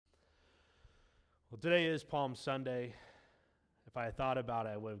Well, today is Palm Sunday. If I had thought about it,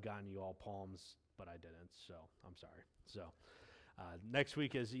 I would have gotten you all palms, but I didn't, so I'm sorry. Next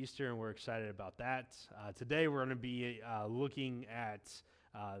week is Easter, and we're excited about that. Today we're going to be looking at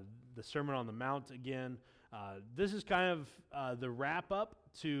the Sermon on the Mount again. This is kind of the wrap-up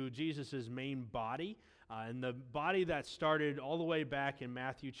to Jesus' main body, and the body that started all the way back in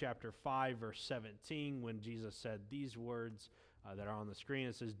Matthew chapter 5, verse 17, when Jesus said these words that are on the screen.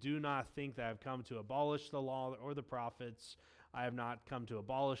 It says, "Do not think that I have come to abolish the law or the prophets. I have not come to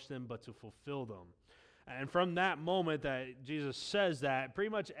abolish them, but to fulfill them." And from that moment that Jesus says that, pretty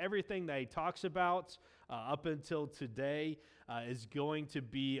much everything that he talks about up until today is going to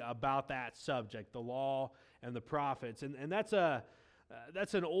be about that subject, the law and the prophets. And that's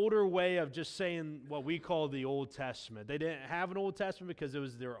an older way of just saying what we call the Old Testament. They didn't have an Old Testament because it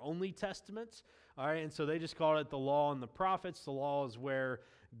was their only testament, all right? And so they just called it the law and the prophets. The law is where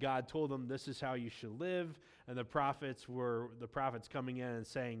God told them this is how you should live, and the prophets were the prophets coming in and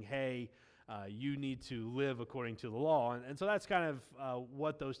saying, hey, you need to live according to the law. And so that's kind of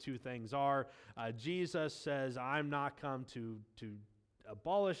what those two things are. Jesus says, I'm not come to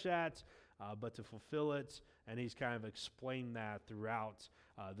abolish that, but to fulfill it. And he's kind of explained that throughout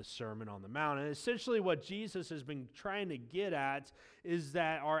the Sermon on the Mount. And essentially what Jesus has been trying to get at is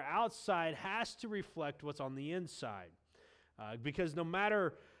that our outside has to reflect what's on the inside. Because no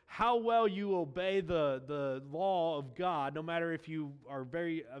matter how well you obey the law of God, no matter if you are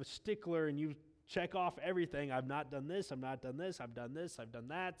very a stickler and you check off everything, I've not done this, I've not done this, I've done this, I've done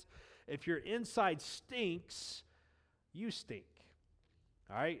that. If your inside stinks, you stink.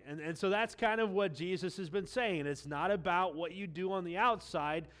 All right, and so that's kind of what Jesus has been saying. It's not about what you do on the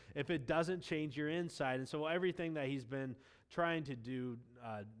outside if it doesn't change your inside. And so everything that he's been trying to do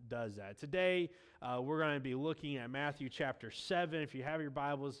does that. Today, we're going to be looking at Matthew chapter 7. If you have your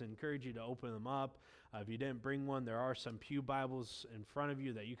Bibles, I encourage you to open them up. If you didn't bring one, there are some pew Bibles in front of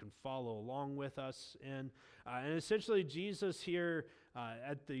you that you can follow along with us in. And essentially, Jesus here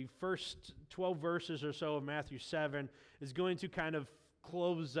at the first 12 verses or so of Matthew 7 is going to kind of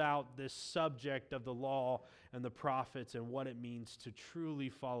close out this subject of the law and the prophets and what it means to truly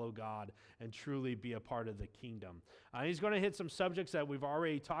follow God and truly be a part of the kingdom. He's going to hit some subjects that we've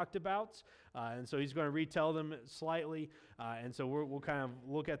already talked about, and so he's going to retell them slightly, and so we'll kind of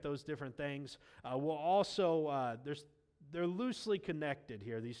look at those different things. We'll also, they're loosely connected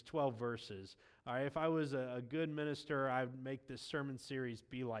here, these 12 verses. All right, if I was a good minister, I'd make this sermon series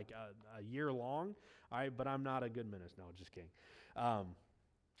be like a year long, all right, but I'm not a good minister. No, just kidding.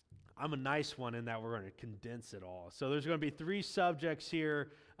 I'm a nice one in that we're going to condense it all. So there's going to be 3 subjects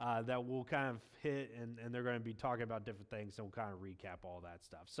here that we'll kind of hit, and they're going to be talking about different things, and we'll kind of recap all that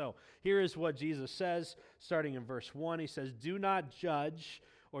stuff. So here is what Jesus says, starting in verse 1. He says, "Do not judge,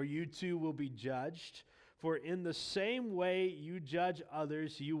 or you too will be judged. For in the same way you judge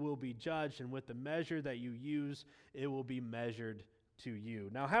others, you will be judged, and with the measure that you use, it will be measured to you."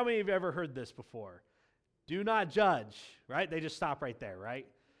 Now, how many of you have ever heard this before? Do not judge, right? They just stop right there, right?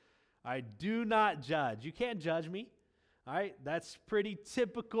 All right, do not judge. You can't judge me, all right? That's pretty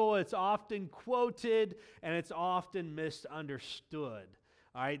typical. It's often quoted, and it's often misunderstood,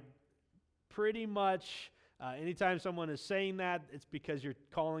 all right? Pretty much anytime someone is saying that, it's because you're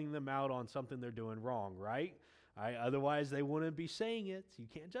calling them out on something they're doing wrong, right? All right, otherwise, they wouldn't be saying it. You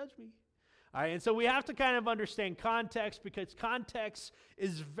can't judge me. All right, and so we have to kind of understand context because context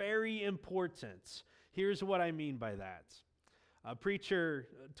is very important. Here's what I mean by that. A preacher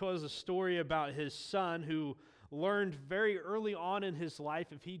told us a story about his son who learned very early on in his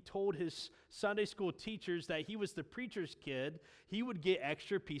life if he told his Sunday school teachers that he was the preacher's kid, he would get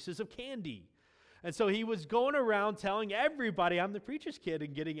extra pieces of candy. And so he was going around telling everybody, I'm the preacher's kid,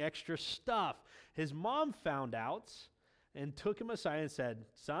 and getting extra stuff. His mom found out and took him aside and said,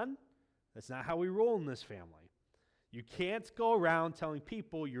 "Son, that's not how we roll in this family. You can't go around telling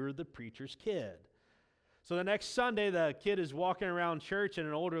people you're the preacher's kid." So the next Sunday, the kid is walking around church, and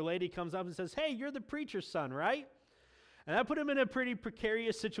an older lady comes up and says, "Hey, you're the preacher's son, right?" And that put him in a pretty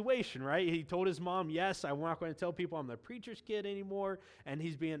precarious situation, right? He told his mom, "Yes, I'm not going to tell people I'm the preacher's kid anymore," and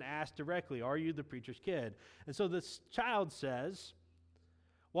he's being asked directly, "Are you the preacher's kid?" And so this child says,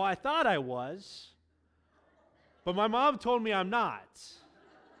 "Well, I thought I was, but my mom told me I'm not."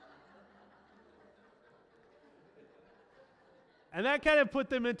 And that kind of put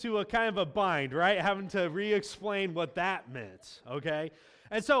them into a kind of a bind, right? Having to re-explain what that meant, okay?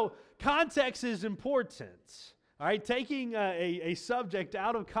 And so context is important, all right? Taking a subject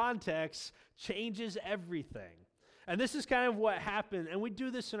out of context changes everything. And this is kind of what happened, and we do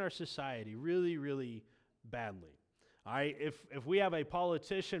this in our society really, really badly, all right? If we have a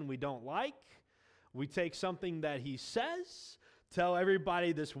politician we don't like, We take something that he says, tell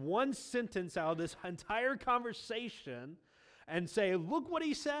everybody this one sentence out of this entire conversation, and say, look what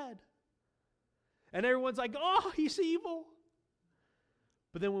he said. And everyone's like, oh, he's evil.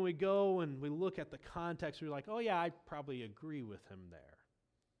 But then when we go and we look at the context, we're like, oh yeah, I probably agree with him there.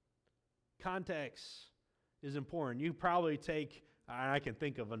 Context is important. You probably take, I can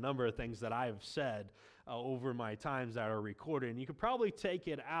think of a number of things that I've said over my times that are recorded, and you could probably take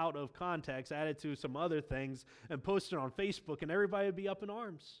it out of context, add it to some other things, and post it on Facebook, and everybody would be up in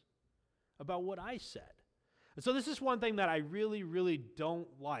arms about what I said. And so this is one thing that I really, really don't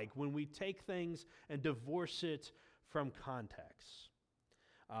like, when we take things and divorce it from context.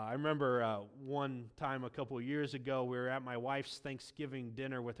 I remember one time a couple of years ago, we were at my wife's Thanksgiving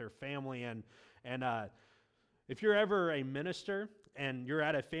dinner with her family, and if you're ever a minister and you're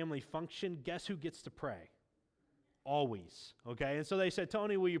at a family function, guess who gets to pray? Always, okay? And so they said,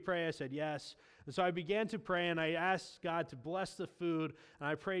 Tony, will you pray? I said, yes. And so I began to pray, and I asked God to bless the food, and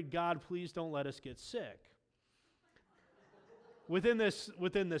I prayed, God, please don't let us get sick. Within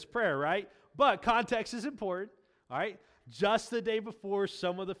this prayer, right? But context is important, all right? Just the day before,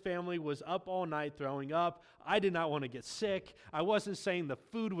 some of the family was up all night throwing up. I did not want to get sick. I wasn't saying the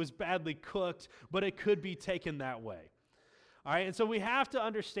food was badly cooked, but it could be taken that way. All right, and so we have to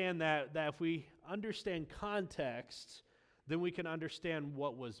understand that if we understand context, then we can understand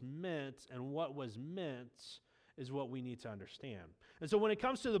what was meant, and what was meant is what we need to understand. And so when it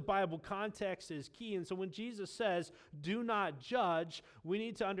comes to the Bible, context is key. And so when Jesus says, do not judge, we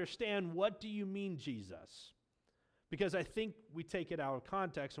need to understand, what do you mean, Jesus? Because I think we take it out of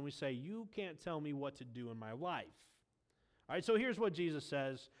context and we say, you can't tell me what to do in my life. All right, so here's what Jesus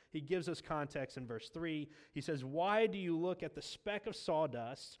says. He gives us context in verse 3. He says, why do you look at the speck of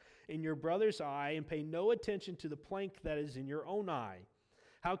sawdust in your brother's eye and pay no attention to the plank that is in your own eye?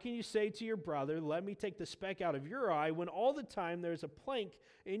 How can you say to your brother, let me take the speck out of your eye, when all the time there's a plank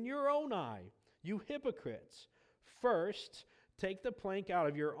in your own eye? You hypocrites! First, take the plank out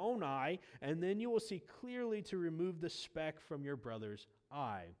of your own eye, and then you will see clearly to remove the speck from your brother's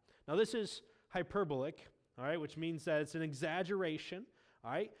eye. Now this is hyperbolic, all right, which means that it's an exaggeration,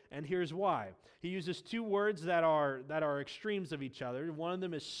 all right? And here's why. He uses two words that are extremes of each other. One of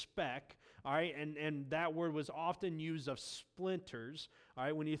them is speck, all right, and that word was often used of splinters, all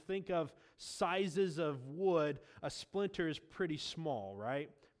right? When you think of sizes of wood, a splinter is pretty small, right?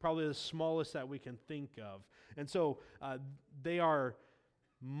 Probably the smallest that we can think of. And so they are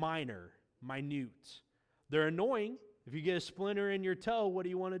minute. They're annoying. If you get a splinter in your toe, what do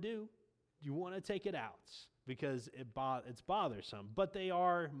you want to do? You want to take it out because it's bothersome, but they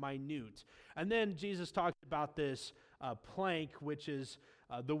are minute. And then Jesus talked about this plank, which is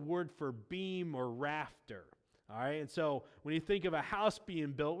the word for beam or rafter. All right, and so when you think of a house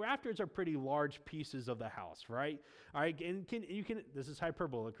being built, rafters are pretty large pieces of the house, right? All right, and this is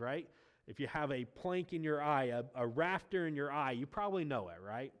hyperbolic, right? If you have a plank in your eye, a rafter in your eye, you probably know it,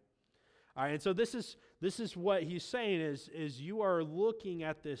 right? All right, and so this is what he's saying is you are looking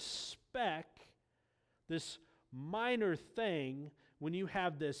at this speck, this minor thing, when you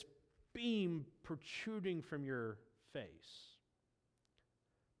have this beam protruding from your face.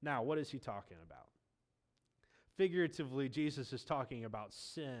 Now, what is he talking about? Figuratively, Jesus is talking about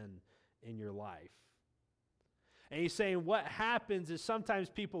sin in your life. And he's saying what happens is sometimes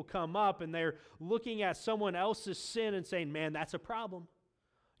people come up and they're looking at someone else's sin and saying, man, that's a problem.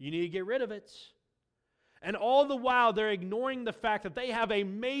 You need to get rid of it. And all the while, they're ignoring the fact that they have a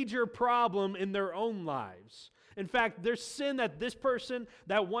major problem in their own lives. In fact, their sin, that this person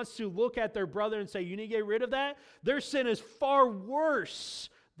that wants to look at their brother and say, you need to get rid of that, their sin is far worse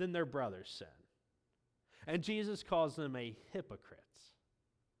than their brother's sin. And Jesus calls them a hypocrite.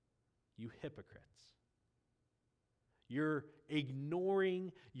 You hypocrites. You're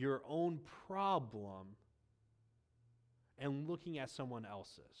ignoring your own problem and looking at someone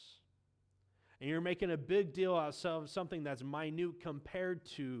else's. And you're making a big deal out of something that's minute compared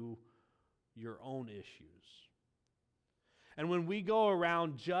to your own issues. And when we go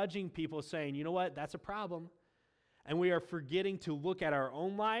around judging people saying, you know what, that's a problem, and we are forgetting to look at our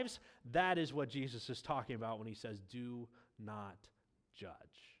own lives, that is what Jesus is talking about when he says, do not judge.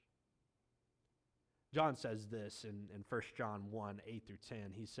 John says this in 1 John 1, 8 through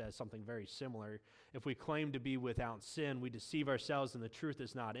 10. He says something very similar. If we claim to be without sin, we deceive ourselves and the truth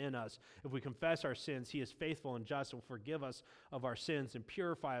is not in us. If we confess our sins, he is faithful and just and will forgive us of our sins and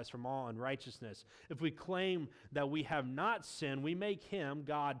purify us from all unrighteousness. If we claim that we have not sinned, we make him,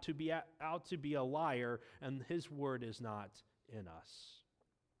 God, out to be a liar, and his word is not in us.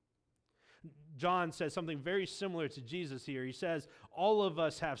 John says something very similar to Jesus here. He says, all of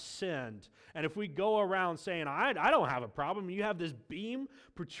us have sinned. And if we go around saying, I don't have a problem, you have this beam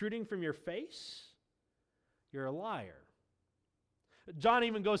protruding from your face, you're a liar. John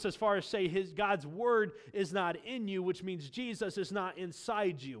even goes as far as say God's word is not in you, which means Jesus is not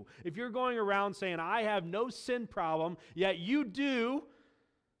inside you. If you're going around saying, I have no sin problem, yet you do,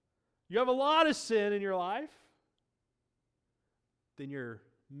 you have a lot of sin in your life, then you're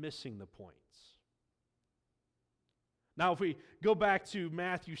missing the points. Now, if we go back to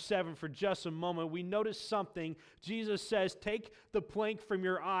Matthew 7 for just a moment, we notice something. Jesus says, take the plank from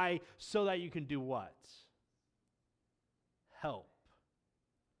your eye so that you can do what? Help.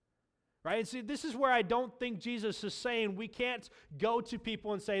 Right? And see, this is where I don't think Jesus is saying we can't go to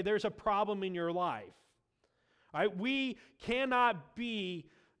people and say, there's a problem in your life. All right? We cannot be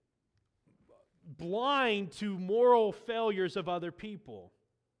blind to moral failures of other people.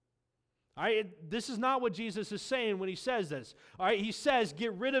 All right? This is not what Jesus is saying when he says this. All right? He says,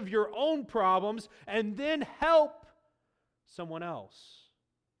 get rid of your own problems and then help someone else.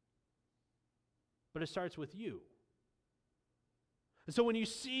 But it starts with you. And so when you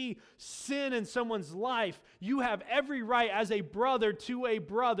see sin in someone's life, you have every right as a brother to a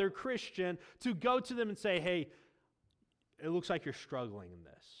brother Christian to go to them and say, hey, it looks like you're struggling in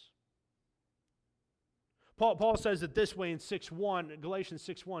this. Paul says it this way in Galatians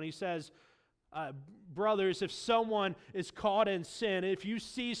 6:1. He says, brothers, if someone is caught in sin, if you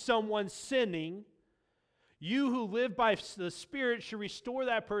see someone sinning, you who live by the Spirit should restore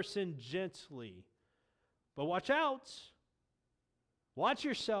that person gently. But watch out. Watch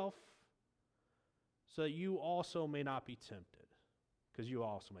yourself so that you also may not be tempted, because you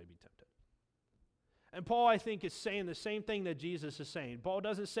also may be tempted. And Paul, I think, is saying the same thing that Jesus is saying. Paul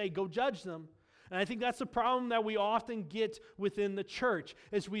doesn't say, go judge them. And I think that's the problem that we often get within the church,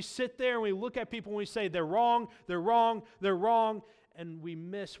 is we sit there and we look at people and we say, they're wrong, they're wrong, they're wrong, and we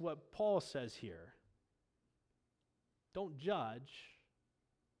miss what Paul says here. Don't judge,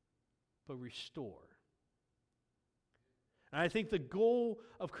 but restore. And I think the goal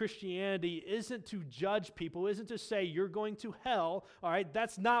of Christianity isn't to judge people, isn't to say you're going to hell, all right?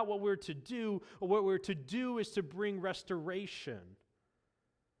 That's not what we're to do. What we're to do is to bring restoration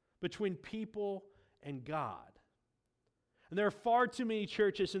between people and God. And there are far too many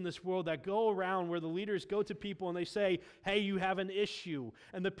churches in this world that go around where the leaders go to people and they say, hey, you have an issue.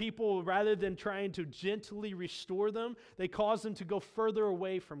 And the people, rather than trying to gently restore them, they cause them to go further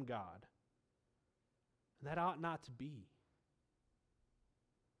away from God. And that ought not to be.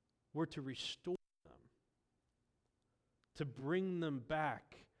 We're to restore them, to bring them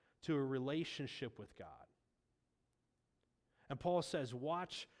back to a relationship with God. And Paul says,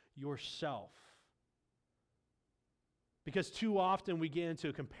 watch yourself. Because too often we get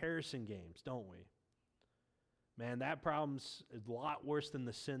into comparison games, don't we? Man, that problem's a lot worse than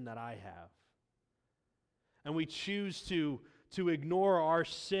the sin that I have. And we choose to ignore our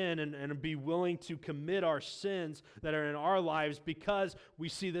sin and be willing to commit our sins that are in our lives because we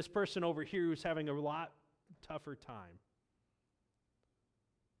see this person over here who's having a lot tougher time.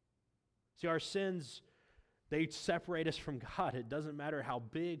 See, our sins, they separate us from God. It doesn't matter how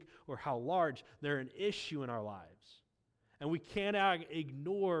big or how large, they're an issue in our lives. And we cannot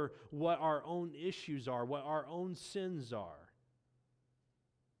ignore what our own issues are, what our own sins are.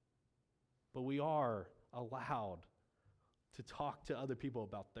 But we are allowed to talk to other people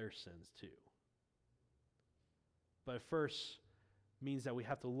about their sins too. But it first means that we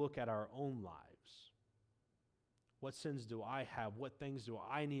have to look at our own lives. What sins do I have? What things do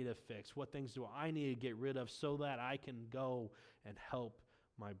I need to fix? What things do I need to get rid of so that I can go and help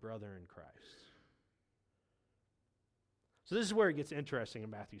my brother in Christ? So this is where it gets interesting in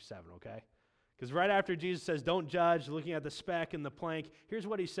Matthew 7, okay? Because right after Jesus says, don't judge, looking at the speck and the plank, here's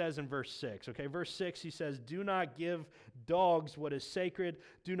what he says in verse 6, okay? Verse 6, he says, do not give dogs what is sacred.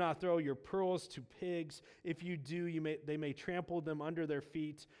 Do not throw your pearls to pigs. If you do, they may trample them under their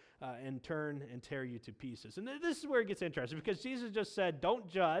feet and turn and tear you to pieces. And this is where it gets interesting, because Jesus just said, don't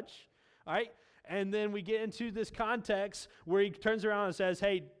judge, all right? And then we get into this context where he turns around and says,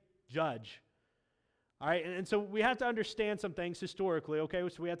 hey, judge. All right, and so we have to understand some things historically, okay?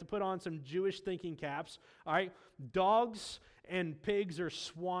 So we have to put on some Jewish thinking caps, all right? Dogs and pigs or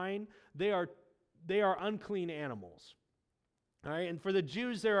swine, they are unclean animals, all right? And for the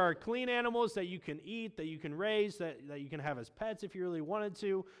Jews, there are clean animals that you can eat, that you can raise, that you can have as pets if you really wanted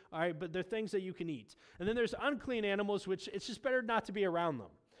to, all right? But they're things that you can eat. And then there's unclean animals, which it's just better not to be around them.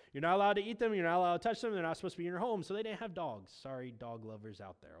 You're not allowed to eat them. You're not allowed to touch them. They're not supposed to be in your home. So they didn't have dogs. Sorry, dog lovers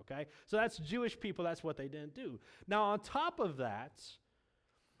out there, okay? So that's Jewish people. That's what they didn't do. Now, on top of that,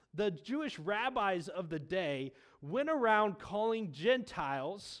 the Jewish rabbis of the day went around calling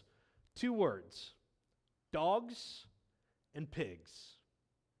Gentiles 2 words: dogs and pigs.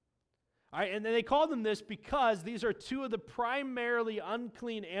 All right, and then they called them this because these are 2 of the primarily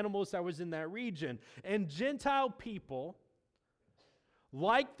unclean animals that was in that region. And Gentile people,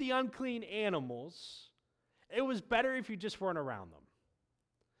 like the unclean animals, it was better if you just weren't around them.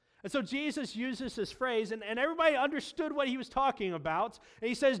 And so Jesus uses this phrase, and everybody understood what he was talking about. And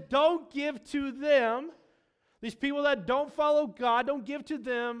he says, don't give to them, these people that don't follow God, don't give to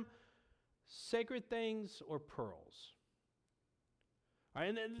them sacred things or pearls. All right,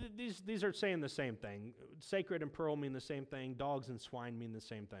 and these are saying the same thing. Sacred and pearl mean the same thing. Dogs and swine mean the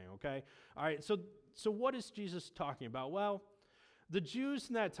same thing, okay? All right, so what is Jesus talking about? Well, the Jews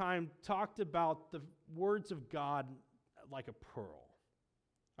in that time talked about the words of God like a pearl.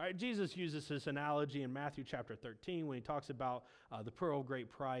 All right, Jesus uses this analogy in Matthew chapter 13 when he talks about the pearl of great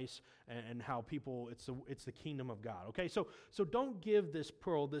price and how people, it's the kingdom of God. Okay, so don't give this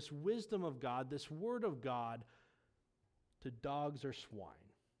pearl, this wisdom of God, this word of God to dogs or swine.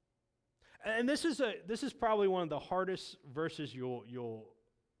 And this is probably one of the hardest verses you'll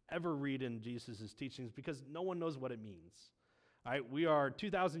ever read in Jesus' teachings because no one knows what it means. All right, we are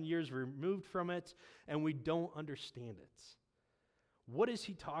 2,000 years removed from it, and we don't understand it. What is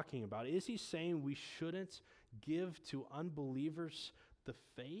he talking about? Is he saying we shouldn't give to unbelievers the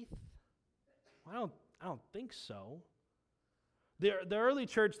faith? Well, I don't think so. The early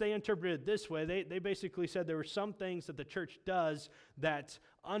church, they interpreted it this way. They basically said there were some things that the church does that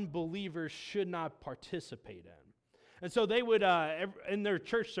unbelievers should not participate in. And so they would, in their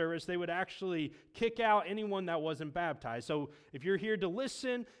church service, they would actually kick out anyone that wasn't baptized. So if you're here to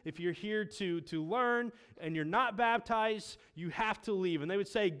listen, if you're here to learn, and you're not baptized, you have to leave. And they would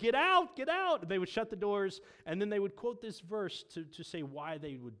say, get out, get out. And they would shut the doors, and then they would quote this verse to say why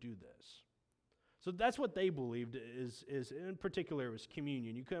they would do this. So that's what they believed is in particular, it was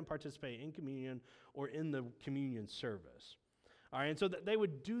communion. You couldn't participate in communion or in the communion service. All right, and so they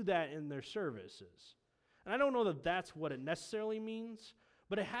would do that in their services. And I don't know that that's what it necessarily means,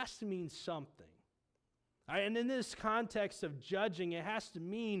 but it has to mean something. All right, and in this context of judging, it has to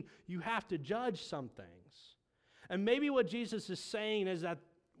mean you have to judge some things. And maybe what Jesus is saying is that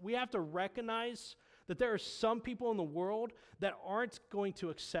we have to recognize that there are some people in the world that aren't going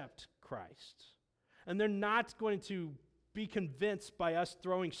to accept Christ. And they're not going to be convinced by us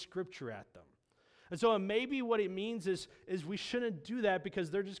throwing scripture at them. And so maybe what it means is we shouldn't do that because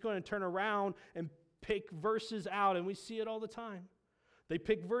they're just going to turn around and pick verses out, and we see it all the time. They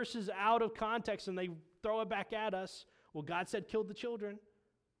pick verses out of context and they throw it back at us. Well, God said kill the children.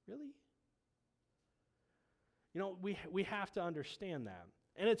 Really? You know, we have to understand that.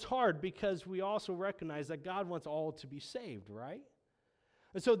 And it's hard because we also recognize that God wants all to be saved, right?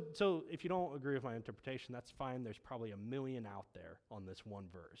 And so if you don't agree with my interpretation, that's fine. There's probably a million out there on this one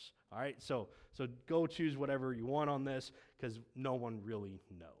verse. All right? So go choose whatever you want on this because no one really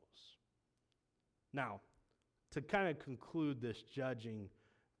knows. Now, to kind of conclude this judging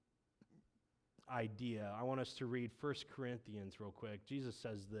idea, I want us to read 1 Corinthians real quick.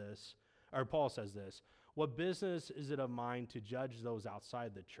 Paul says this, "What business is it of mine to judge those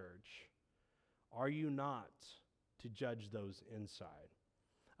outside the church? Are you not to judge those inside?"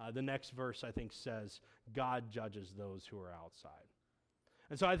 The next verse, I think, says, God judges those who are outside.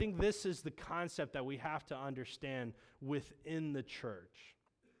 And so I think this is the concept that we have to understand within the church.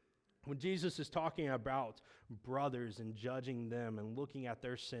 When Jesus is talking about brothers and judging them and looking at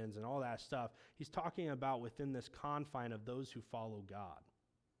their sins and all that stuff, he's talking about within this confine of those who follow God.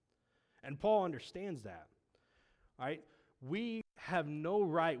 And Paul understands that. All right? We have no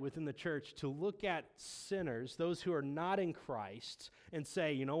right within the church to look at sinners, those who are not in Christ, and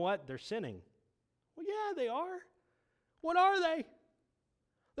say, you know what, they're sinning. Well, yeah, they are. What are they?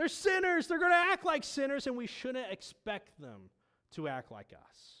 They're sinners. They're going to act like sinners, and we shouldn't expect them to act like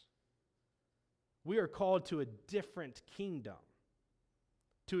us. We are called to a different kingdom,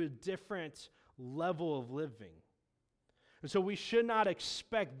 to a different level of living. And so we should not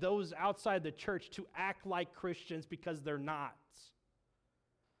expect those outside the church to act like Christians because they're not.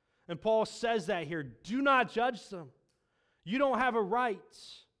 And Paul says that here. Do not judge them. You don't have a right.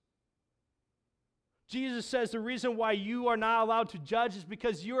 Jesus says the reason why you are not allowed to judge is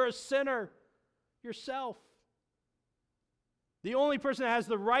because you're a sinner yourself. The only person that has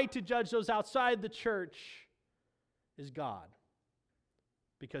the right to judge those outside the church is God,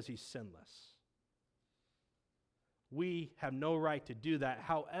 because he's sinless. We have no right to do that.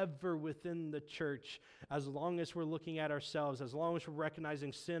 However, within the church, as long as we're looking at ourselves, as long as we're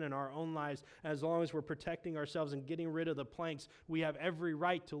recognizing sin in our own lives, as long as we're protecting ourselves and getting rid of the planks, we have every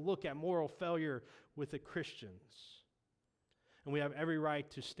right to look at moral failure with the Christians. And we have every right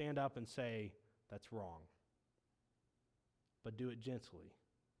to stand up and say, that's wrong. But do it gently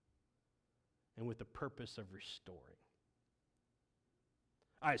and with the purpose of restoring.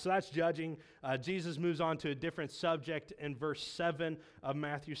 All right, so that's judging. Jesus moves on to a different subject in verse 7 of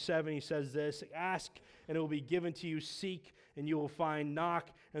Matthew 7. He says this, ask and it will be given to you, seek and you will find, knock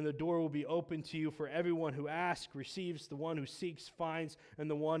and the door will be open to you. For everyone who asks receives, the one who seeks finds, and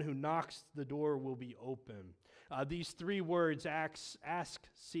the one who knocks the door will be open. These three words, ask,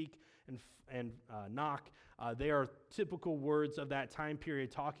 seek, and knock, they are typical words of that time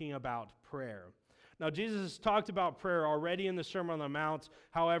period talking about prayer. Now, Jesus talked about prayer already in the Sermon on the Mount.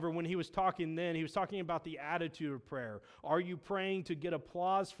 However, when he was talking then, he was talking about the attitude of prayer. Are you praying to get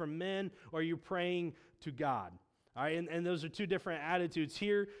applause from men, or are you praying to God? All right, and those are two different attitudes.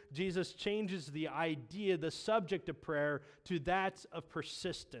 Here, Jesus changes the idea, the subject of prayer, to that of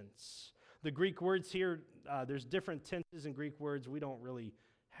persistence. The Greek words here, there's different tenses in Greek words. We don't really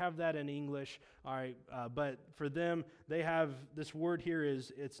have that in English, all right, but for them, they have this word here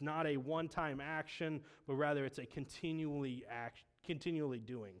it's not a one-time action, but rather it's a continually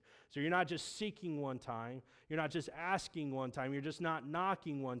doing. So you're not just seeking one time, you're not just asking one time, you're just not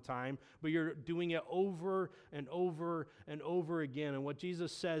knocking one time, but you're doing it over and over and over again. And what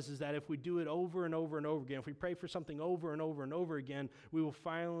Jesus says is that if we do it over and over and over again, if we pray for something over and over and over again, we will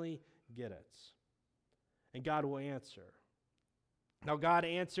finally get it. And God will answer. Now, God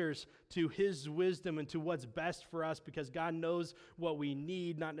answers to His wisdom and to what's best for us because God knows what we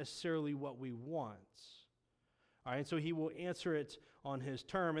need, not necessarily what we want. All right, and so He will answer it on His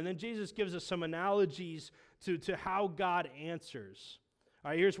term. And then Jesus gives us some analogies to how God answers.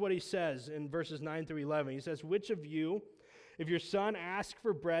 All right, here's what He says in verses 9 through 11. He says, which of you, if your son asks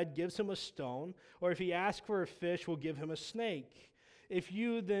for bread, gives him a stone, or if he asks for a fish, will give him a snake? If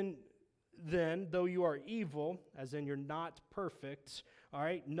you then, though you are evil, as in you're not perfect, all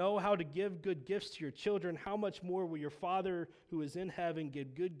right, know how to give good gifts to your children, how much more will your Father who is in heaven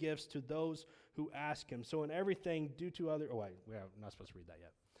give good gifts to those who ask Him? So in everything, do to other... Oh, wait, we're not supposed to read that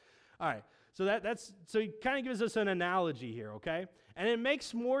yet. All right, so He kind of gives us an analogy here, okay? And it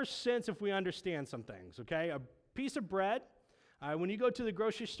makes more sense if we understand some things, okay? A piece of bread, when you go to the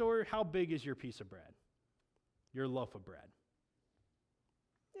grocery store, how big is your piece of bread? Your loaf of bread.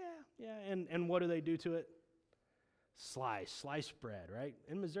 Yeah, and what do they do to it? Sliced bread, right?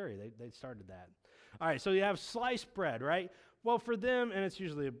 In Missouri, they started that. All right, so you have sliced bread, right? Well, for them, and it's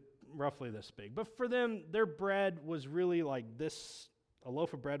usually roughly this big, but for them, their bread was really like this. A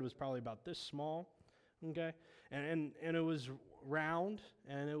loaf of bread was probably about this small, okay? And it was round,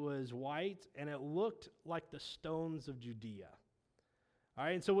 and it was white, and it looked like the stones of Judea. All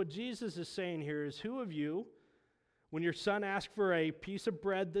right, and so what Jesus is saying here is, who of you, when your son asks for a piece of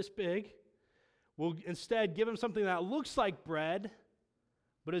bread this big, will instead give him something that looks like bread,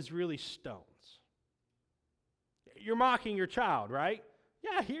 but is really stones? You're mocking your child, right?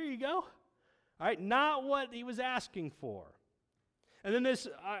 Yeah, here you go. All right, not what he was asking for. And then this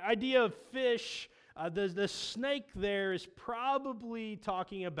idea of fish, the snake there is probably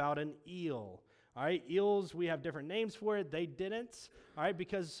talking about an eel. All right, eels, we have different names for it. They didn't, all right,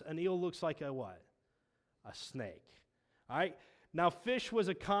 because an eel looks like a what? A snake. All right, now fish was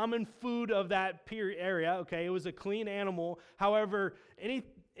a common food of that area, okay? It was a clean animal. However,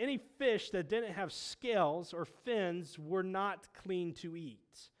 any fish that didn't have scales or fins were not clean to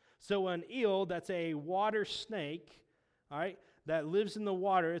eat. So an eel, that's a water snake, all right, that lives in the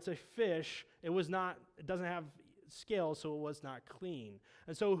water, it's a fish. It doesn't have scales, so it was not clean.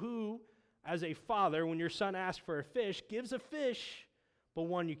 And so who, as a father, when your son asks for a fish, gives a fish, but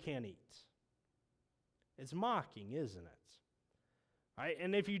one you can't eat? It's mocking, isn't it? All right?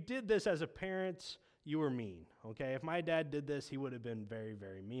 And if you did this as a parent, you were mean, okay? If my dad did this, he would have been very,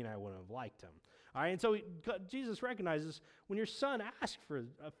 very mean. I wouldn't have liked him. All right? And so Jesus recognizes when your son asks for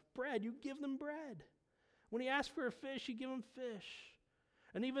bread, you give them bread. When he asks for a fish, you give him fish.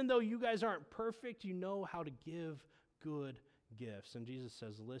 And even though you guys aren't perfect, you know how to give good gifts. And Jesus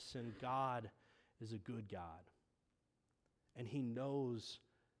says, listen, God is a good God. And He knows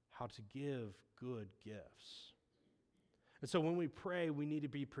how to give good gifts. And so when we pray, we need to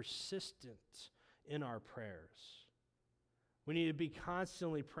be persistent in our prayers. We need to be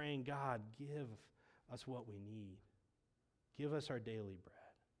constantly praying, God, give us what we need. Give us our daily bread.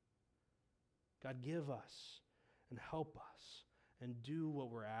 God, give us and help us and do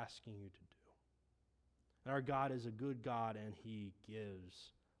what we're asking you to do. And our God is a good God, and He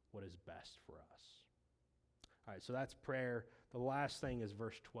gives what is best for us. All right, so that's prayer. The last thing is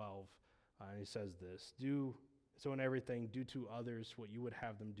verse 12. And he says this, it So in everything, do to others what you would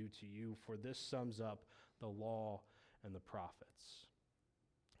have them do to you, for this sums up the law and the prophets.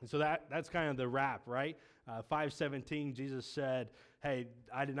 And so that's kind of the wrap, right? 5:17, Jesus said, hey,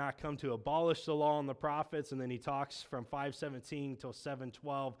 I did not come to abolish the law and the prophets. And then he talks from 5:17 till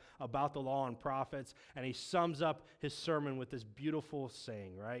 7:12 about the law and prophets. And he sums up his sermon with this beautiful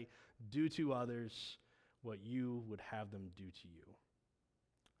saying, right? Do to others what you would have them do to you.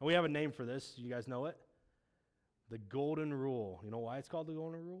 And we have a name for this. You guys know it? The Golden Rule. You know why it's called the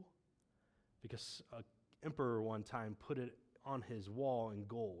Golden Rule? Because an emperor one time put it on his wall in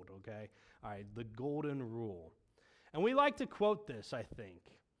gold, okay? All right, the Golden Rule. And we like to quote this, I think.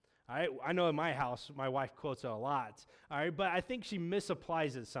 All right, I know in my house, my wife quotes it a lot, all right, but I think she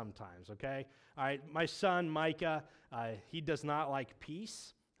misapplies it sometimes, okay? All right, my son, Micah, he does not like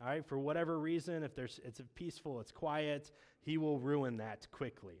peace, all right? For whatever reason, if it's peaceful, it's quiet, he will ruin that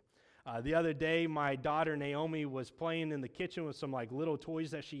quickly. The other day, my daughter, Naomi, was playing in the kitchen with some like little toys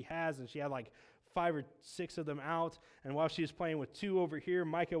that she has, and she had like 5 or 6 of them out, and while she was playing with 2 over here,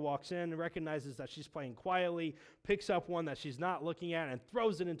 Micah walks in and recognizes that she's playing quietly, picks up one that she's not looking at, and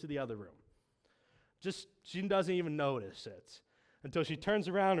throws it into the other room. She doesn't even notice it until she turns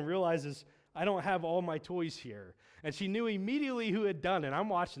around and realizes, I don't have all my toys here. And she knew immediately who had done it. I'm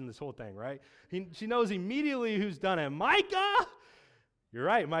watching this whole thing, right? She knows immediately who's done it. Micah! You're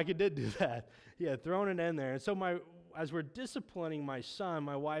right, Micah did do that. He had thrown it in there. And so as we're disciplining my son,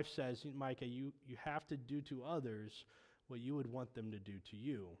 my wife says, Micah, you have to do to others what you would want them to do to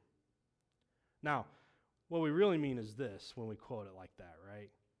you. Now, what we really mean is this when we quote it like that, right?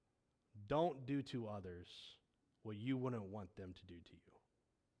 Don't do to others what you wouldn't want them to do to you.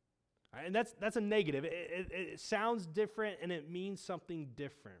 All right, and that's a negative. It sounds different and it means something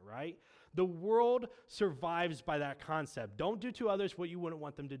different, right? The world survives by that concept. Don't do to others what you wouldn't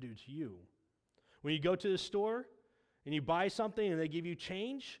want them to do to you. When you go to the store and you buy something and they give you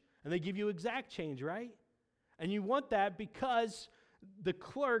change, and they give you exact change, right? And you want that because the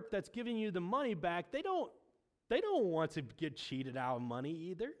clerk that's giving you the money back, they don't want to get cheated out of money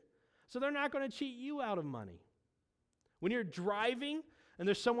either. So they're not going to cheat you out of money. When you're driving and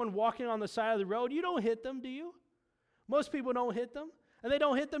there's someone walking on the side of the road, you don't hit them, do you? Most people don't hit them. And they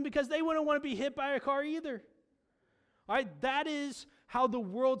don't hit them because they wouldn't want to be hit by a car either. All right, that is how the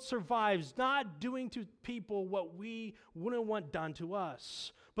world survives, not doing to people what we wouldn't want done to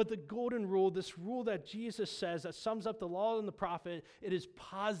us. But the golden rule, this rule that Jesus says that sums up the law and the prophet, it is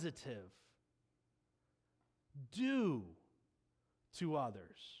positive. Do to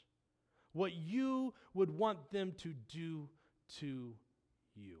others what you would want them to do to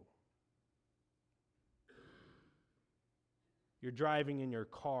you. You're driving in your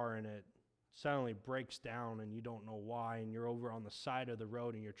car and it suddenly breaks down and you don't know why, and you're over on the side of the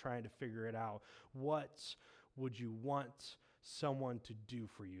road and you're trying to figure it out. What would you want someone to do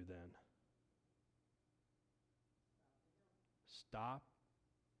for you then? Stop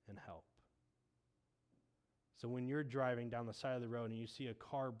and help. So when you're driving down the side of the road and you see a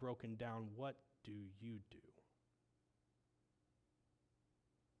car broken down, what do you do?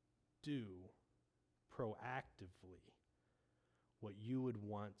 Do proactively what you would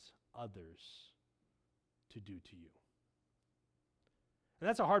want others to do to you. And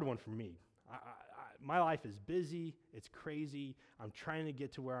that's a hard one for me. My life is busy, it's crazy, I'm trying to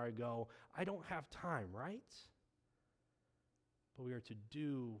get to where I go. I don't have time, right? But we are to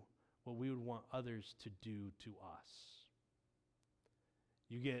do what we would want others to do to us.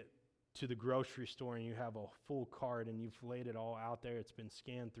 You get to the grocery store and you have a full cart and you've laid it all out there, it's been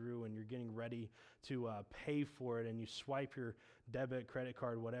scanned through, and you're getting ready to pay for it, and you swipe your debit, credit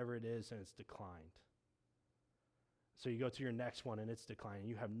card, whatever it is, and it's declined. So you go to your next one and it's declined.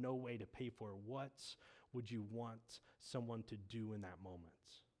 You have no way to pay for it. What would you want someone to do in that moment?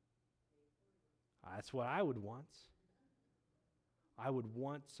 That's what I would want. I would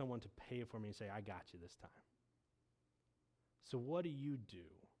want someone to pay it for me and say, I got you this time. So what do you do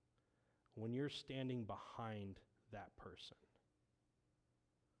when you're standing behind that person?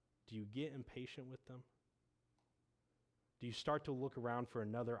 Do you get impatient with them? Do you start to look around for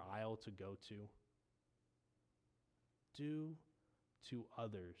another aisle to go to? Do to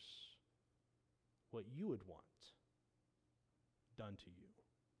others what you would want done to you.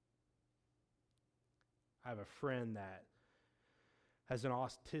 I have a friend that has an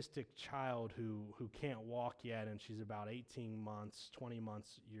autistic child who can't walk yet, and she's about 18 months, 20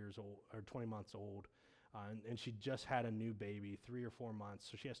 months old, and she just had a new baby, 3 or 4 months.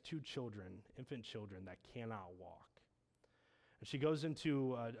 So she has 2 children, infant children, that cannot walk. And she goes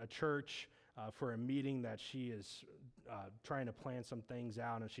into a church for a meeting that she is trying to plan some things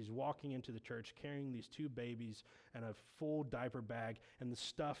out, and she's walking into the church carrying these 2 babies and a full diaper bag and the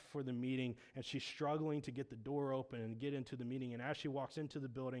stuff for the meeting, and she's struggling to get the door open and get into the meeting. And as she walks into the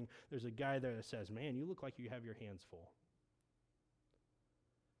building, there's a guy there that says, "Man, you look like you have your hands full."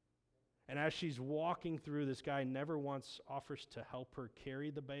 And as she's walking through, this guy never once offers to help her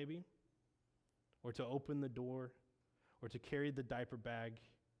carry the baby or to open the door or to carry the diaper bag.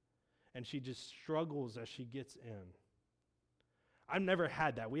 And she just struggles as she gets in. I've never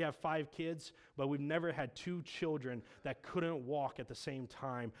had that. We have 5 kids, but we've never had 2 children that couldn't walk at the same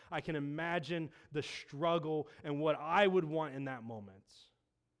time. I can imagine the struggle and what I would want in that moment.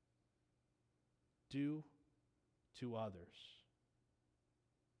 Do to others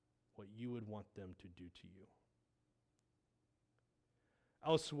what you would want them to do to you.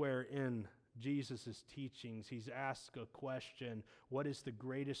 Elsewhere in Jesus' teachings, he's asked a question, what is the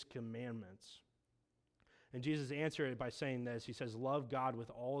greatest commandments? And Jesus answered it by saying this. He says, love God with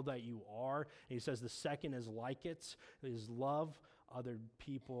all that you are. And he says the second is like it, is love other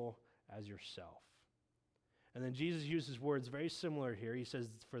people as yourself. And then Jesus uses words very similar here. He says,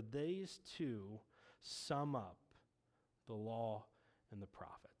 for these 2 sum up the law and the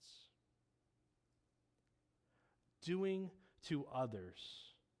prophets. Doing to others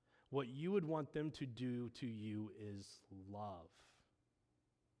what you would want them to do to you is love.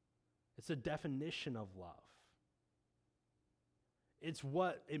 It's a definition of love. It's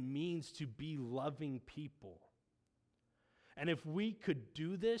what it means to be loving people. And if we could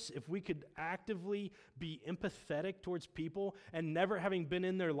do this, if we could actively be empathetic towards people and never having been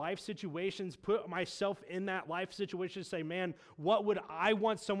in their life situations, put myself in that life situation, say, man, what would I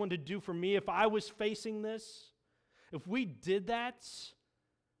want someone to do for me if I was facing this? If we did that,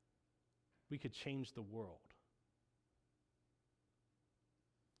 we could change the world.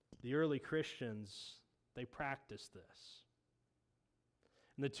 The early Christians, they practiced this.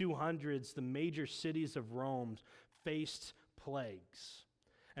 In the 200s, the major cities of Rome faced plagues,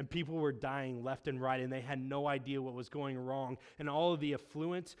 and people were dying left and right, and they had no idea what was going wrong. And all of the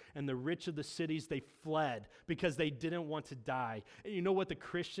affluent and the rich of the cities, they fled because they didn't want to die. And you know what the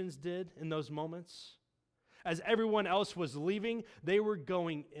Christians did in those moments? As everyone else was leaving, they were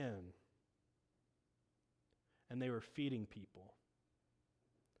going in. And they were feeding people.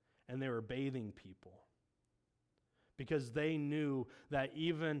 And they were bathing people. Because they knew that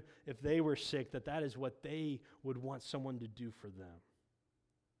even if they were sick, that is what they would want someone to do for them.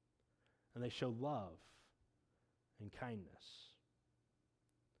 And they showed love and kindness.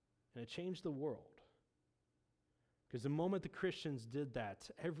 And it changed the world. Because the moment the Christians did that,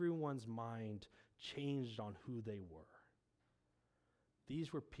 everyone's mind changed on who they were.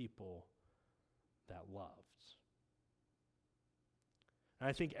 These were people that loved. And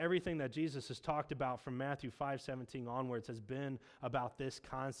I think everything that Jesus has talked about from Matthew 5:17 onwards has been about this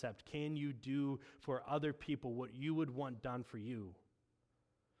concept. Can you do for other people what you would want done for you?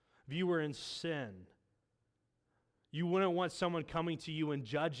 If you were in sin, you wouldn't want someone coming to you and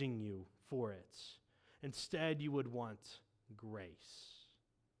judging you for it. Instead, you would want grace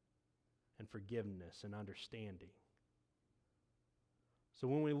and forgiveness and understanding. So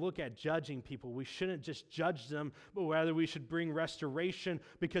when we look at judging people, we shouldn't just judge them, but rather we should bring restoration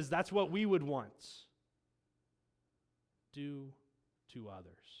because that's what we would want. Do to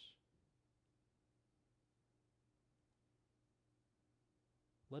others.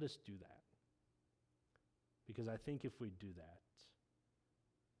 Let us do that. Because I think if we do that,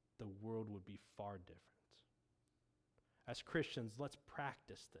 the world would be far different. As Christians, let's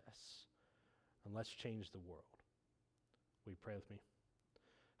practice this and let's change the world. Will you pray with me?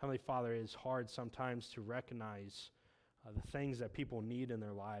 Heavenly Father, it is hard sometimes to recognize the things that people need in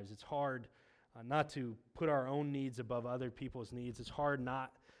their lives. It's hard not to put our own needs above other people's needs. It's hard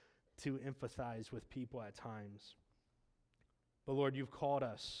not to empathize with people at times. But Lord, you've called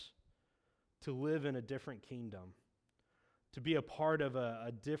us to live in a different kingdom, to be a part of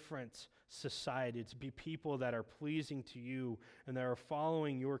a different society, to be people that are pleasing to you and that are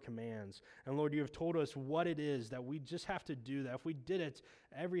following your commands. And Lord, you have told us what it is that we just have to do, that if we did it,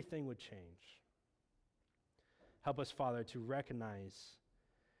 everything would change. Help us, Father, to recognize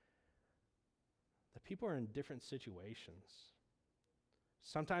that people are in different situations.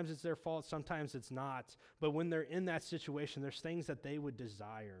 Sometimes it's their fault, sometimes it's not. But when they're in that situation, there's things that they would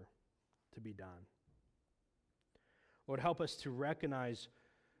desire to be done. Lord, help us to recognize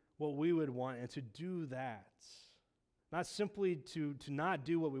what we would want and to do that. Not simply to not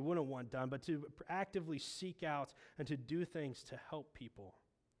do what we wouldn't want done, but to actively seek out and to do things to help people,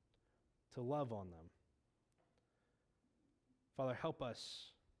 to love on them. Father, help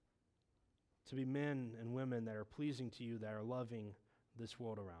us to be men and women that are pleasing to you, that are loving this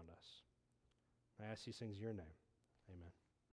world around us. I ask these things in your name. Amen.